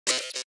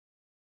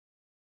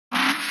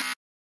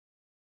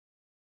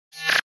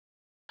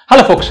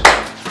Hello folks,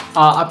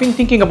 I've been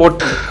thinking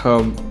about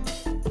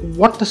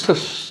what is the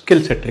skill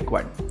set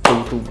required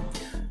to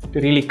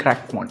really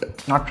crack quant,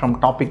 not from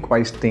topic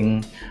wise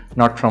thing,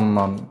 not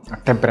from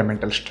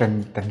temperamental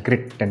strength and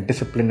grit and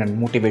discipline and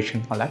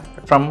motivation, all that,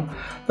 but from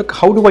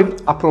how do I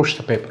approach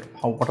the paper,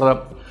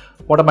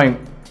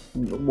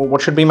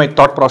 what should be my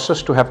thought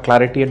process to have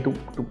clarity and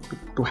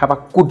to have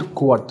a good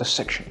go at this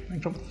section.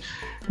 Right? So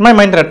in my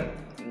mind there are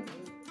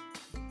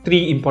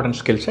three important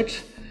skill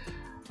sets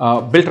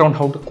built around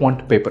how the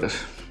quant paper is.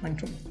 Right?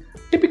 So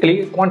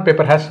typically, a quant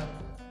paper has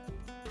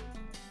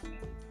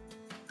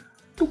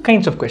two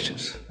kinds of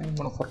questions.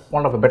 For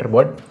want of a better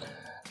word,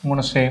 I'm going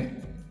to say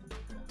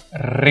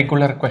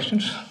regular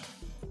questions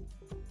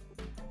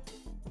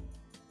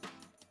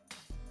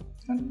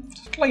and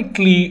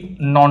slightly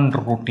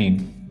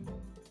non-routine.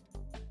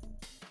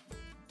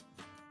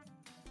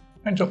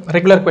 And so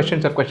regular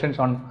questions are questions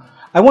on,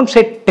 I won't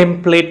say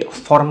template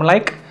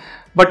formulaic,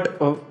 but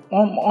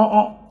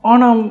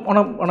on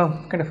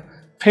a kind of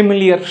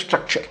familiar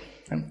structure.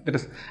 And there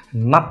is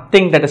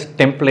nothing that is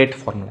template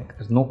formulaic.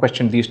 There's no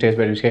question these days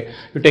where you say,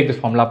 you take this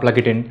formula, plug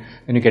it in,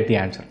 and you get the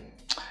answer.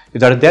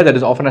 If that is there, that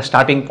is often a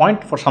starting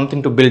point for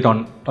something to build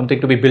on, something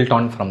to be built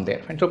on from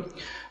there. And so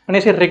when I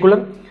say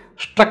regular,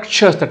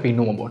 structures that we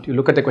know about, you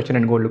look at the question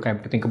and go, look, I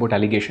have to think about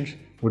allegations,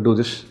 we do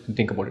this and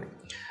think about it.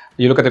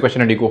 You look at the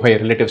question and you go, hey,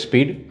 relative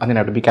speed, and then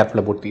I have to be careful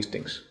about these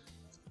things.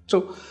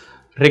 So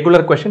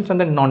regular questions and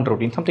then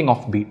non-routine, something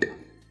offbeat.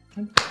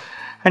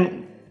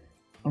 And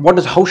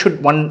how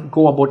should one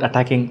go about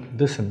attacking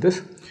this and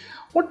this?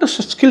 What is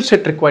the skill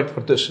set required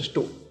for this is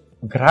to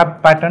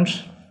grab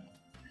patterns,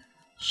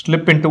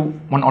 slip into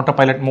one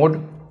autopilot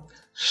mode,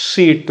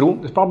 see it through.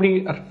 There's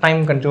probably a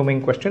time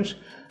consuming questions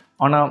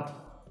on a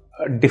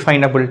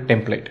definable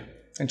template.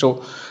 And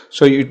so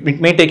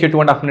it may take you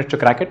 2.5 minutes to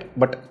crack it,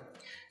 but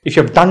if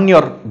you have done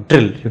your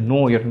drill, you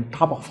know you're on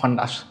top of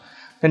fundas,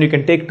 then you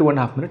can take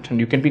 2.5 minutes and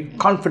you can be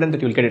confident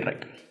that you'll get it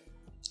right.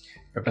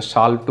 You have to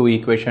solve two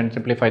equations,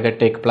 simplify that,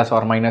 take plus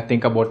or minus,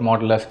 think about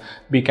modulus,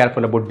 be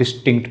careful about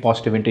distinct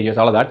positive integers,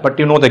 all of that, but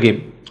you know the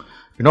game.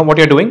 You know what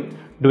you're doing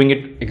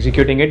it,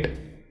 executing it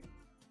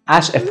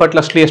as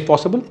effortlessly as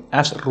possible,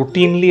 as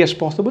routinely as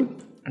possible,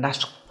 and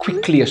as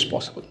quickly as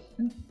possible.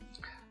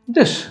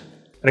 This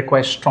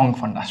requires strong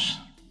fundas.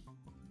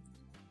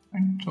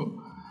 And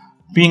so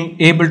being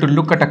able to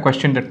look at a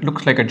question that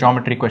looks like a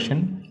geometry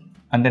question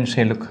and then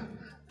say, look, we're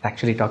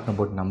actually talking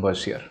about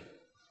numbers here.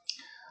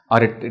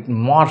 Or it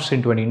morphs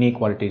into an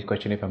inequalities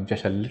question if I'm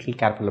just a little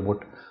careful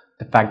about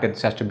the fact that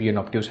this has to be an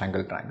obtuse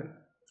angle triangle.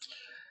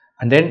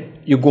 And then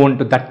you go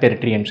into that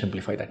territory and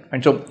simplify that.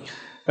 And so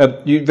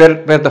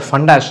where the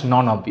funda is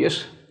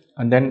non-obvious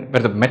and then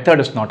where the method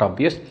is not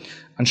obvious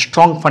and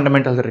strong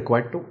fundamentals are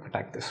required to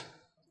attack this.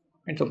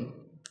 And so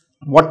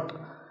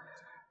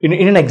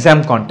in an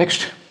exam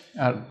context,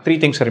 three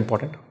things are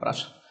important for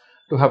us: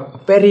 to have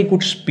a very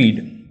good speed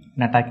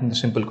in attacking the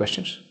simple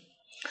questions,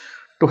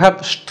 to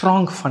have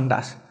strong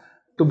fundas,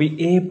 to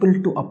be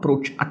able to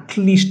approach at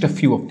least a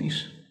few of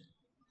these,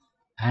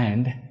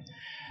 and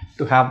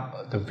to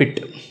have the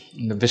wit,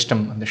 and the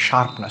wisdom and the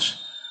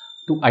sharpness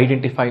to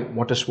identify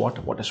what is what.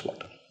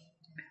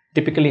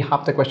 Typically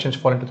half the questions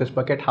fall into this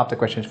bucket, half the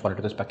questions fall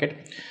into this bucket.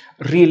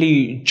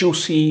 Really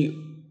juicy,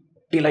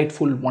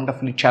 delightful,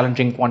 wonderfully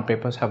challenging quant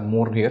papers have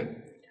more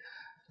here.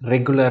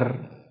 Regular,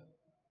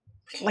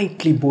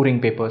 slightly boring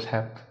papers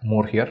have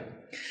more here.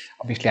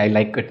 Obviously, I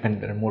like it when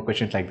there are more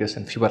questions like this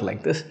and fewer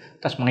like this.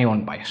 That's my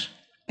own bias.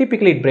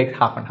 Typically, it breaks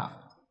half and half.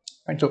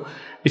 Right? So,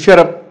 if you're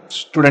a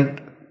student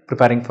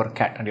preparing for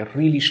CAT and you're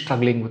really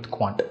struggling with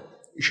quant,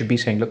 you should be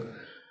saying, look,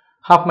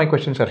 half my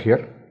questions are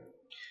here.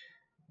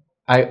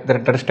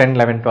 There is 10,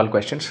 11, 12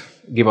 questions,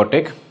 give or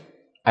take.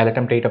 I'll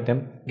attempt 8 of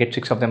them, get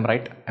 6 of them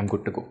right, I'm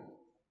good to go.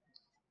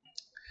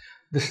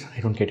 This,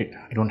 I don't get it.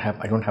 I don't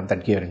have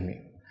that gear in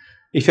me.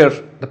 If you're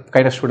the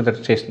kind of student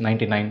that says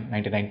 99,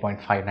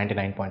 99.5,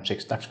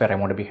 99.6, that's where I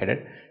want to be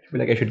headed. You'll be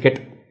like, I should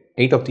get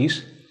 8 of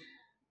these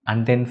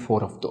and then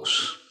 4 of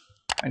those.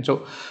 And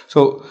so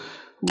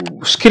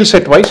skill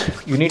set wise,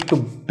 you need to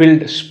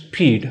build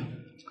speed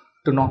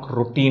to knock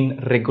routine,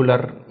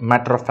 regular,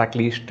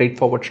 matter-of-factly,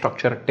 straightforward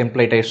structure,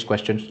 templatized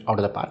questions out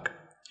of the park.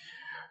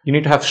 You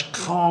need to have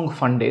strong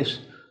fundays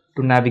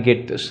to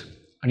navigate this,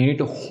 and you need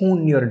to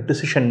hone your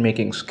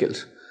decision-making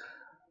skills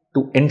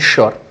to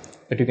ensure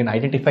that you can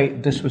identify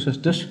this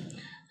versus this,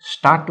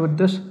 start with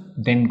this,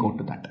 then go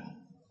to that.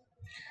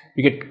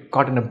 You get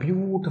caught in a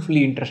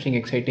beautifully interesting,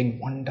 exciting,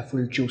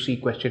 wonderful, juicy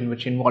question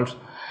which involves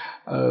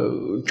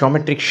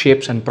geometric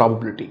shapes and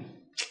probability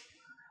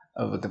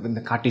in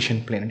the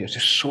Cartesian plane, and you're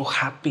just so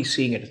happy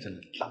seeing it. It's a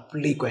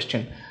lovely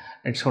question.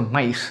 It's so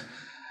nice.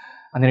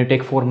 And then you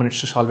take 4 minutes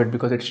to solve it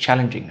because it's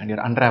challenging and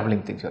you're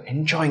unraveling things. You're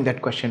enjoying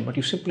that question, but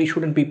you simply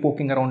shouldn't be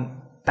poking around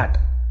that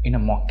in a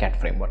mock CAT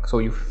framework. So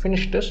you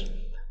finish this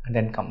and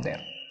then come there.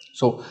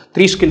 So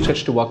 3 skill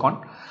sets to work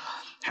on.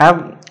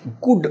 Have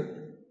good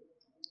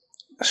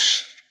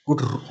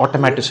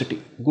automaticity,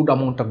 good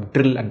amount of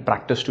drill and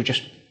practice to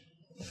just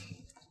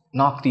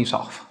knock these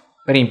off.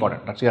 Very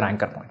important. That's your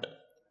anchor point.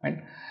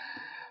 Right?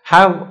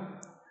 have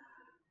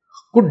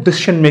good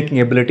decision making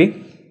ability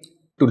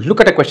to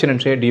look at a question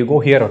and say, do you go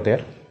here or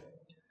there,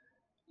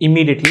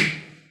 immediately,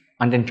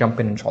 and then jump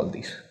in and solve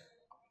these.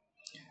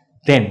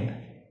 Then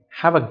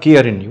have a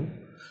gear in you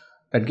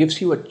that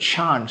gives you a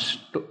chance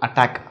to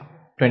attack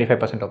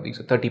 25% of these,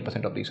 or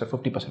 30% of these, or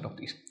 50% of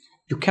these.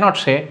 You cannot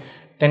say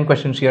 10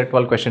 questions here,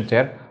 12 questions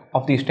there.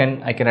 Of these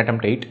 10, I can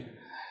attempt 8.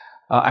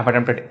 I've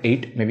attempted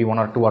 8, maybe 1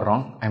 or 2 are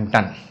wrong, I'm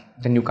done.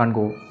 Then you can't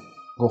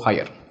go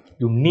higher.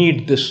 You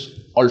need this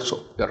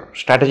also. Your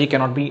strategy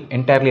cannot be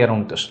entirely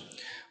around this.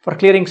 For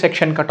clearing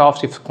section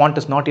cutoffs, if quant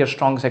is not your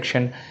strong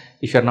section,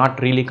 if you're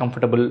not really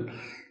comfortable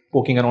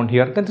poking around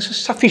here, then this is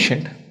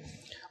sufficient.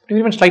 But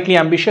even slightly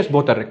ambitious,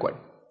 both are required.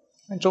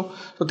 And so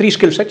 3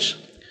 skill sets.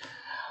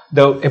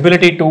 The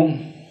ability to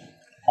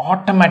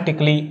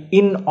automatically,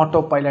 in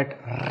autopilot,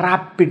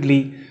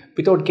 rapidly,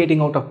 without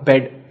getting out of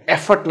bed,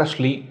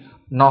 effortlessly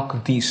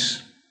knock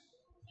these.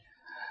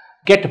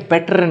 Get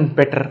better and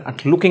better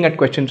at looking at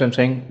questions and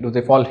saying, do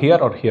they fall here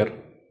or here?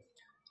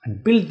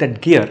 And build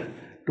that gear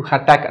to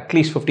attack at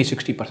least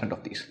 50-60%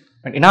 of these.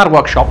 And in our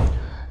workshop,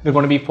 we're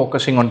going to be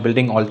focusing on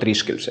building all 3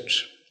 skill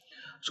sets.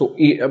 So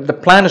the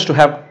plan is to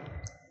have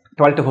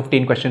 12 to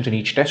 15 questions in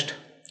each test,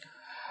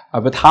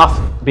 with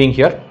half being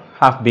here,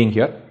 half being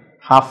here,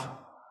 half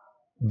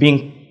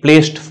being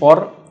placed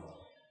for,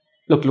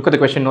 look at the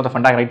question, know the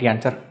fundamental right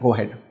answer, go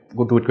ahead,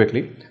 go do it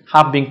quickly.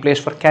 Half being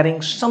placed for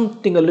carrying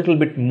something a little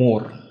bit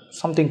more,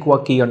 something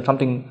quirky or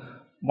something,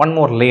 one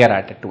more layer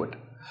added to it.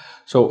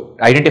 So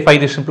identify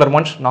the simpler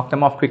ones, knock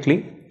them off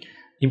quickly,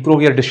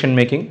 improve your decision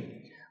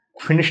making,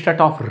 finish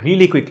that off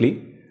really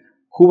quickly,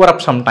 hoover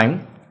up some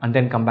time, and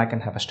then come back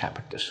and have a stab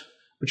at this,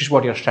 which is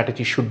what your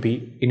strategy should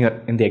be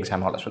in the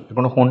exam hall as well. You're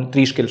going to hone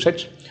 3 skill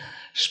sets: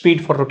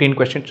 speed for routine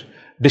questions,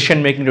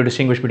 decision making to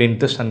distinguish between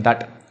this and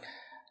that,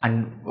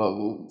 and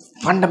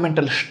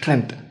fundamental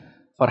strength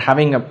for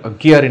having a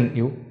gear in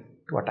you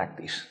to attack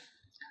these.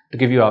 To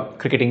give you a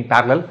cricketing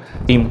parallel,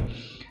 team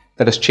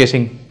that is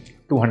chasing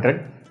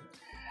 200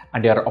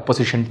 and your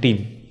opposition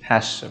team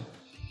has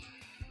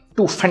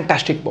 2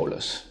 fantastic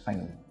bowlers.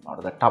 And out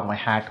of the top of my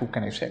hat, who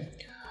can I say?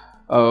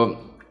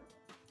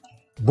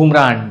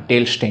 Bumrah and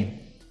Dale Steyn.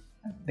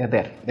 They're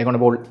there. They're going to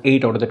bowl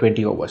 8 out of the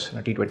 20 overs in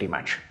a T20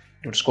 match.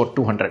 They would score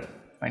 200.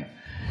 Fine.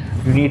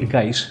 You need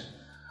guys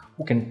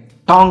who can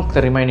tonk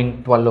the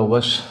remaining 12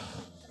 overs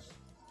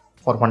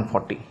for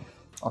 140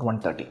 or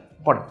 130.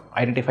 But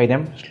identify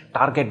them,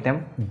 target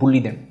them, bully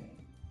them.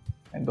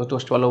 And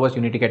those 12 overs,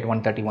 you need to get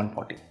 130,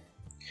 140.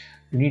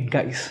 You need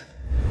guys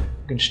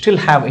who can still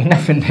have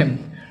enough in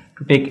them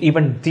to take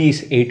even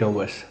these 8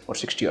 overs for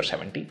 60 or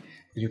 70.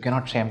 You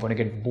cannot say, I'm going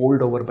to get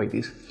bowled over by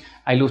these.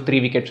 I lose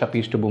 3 wickets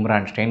apiece to Bumrah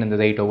and Steyn, and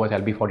the 8 overs,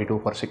 I'll be 42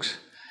 for 6.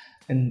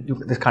 And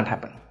this can't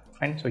happen.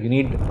 Right? So you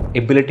need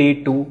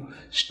ability to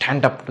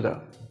stand up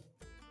to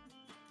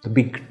the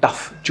big,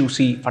 tough,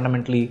 juicy,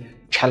 fundamentally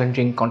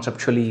challenging,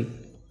 conceptually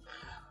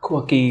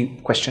quirky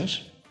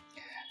questions,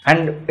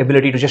 and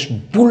ability to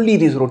just bully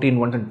these routine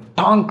ones and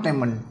tonk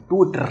them and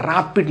do it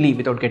rapidly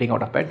without getting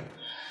out of bed,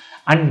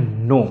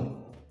 and know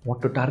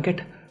what to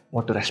target,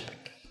 what to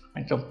respect.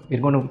 Right? So we're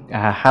going to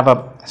have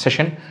a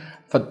session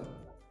for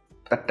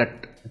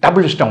that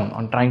doubles down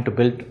on trying to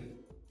build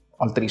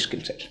all 3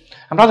 skill sets.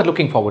 I'm rather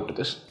looking forward to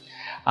this.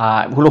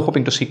 We're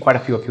hoping to see quite a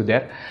few of you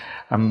there.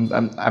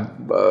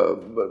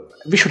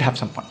 We should have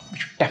some fun. We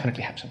should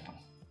definitely have some fun.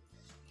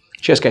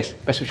 Cheers guys,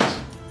 best wishes.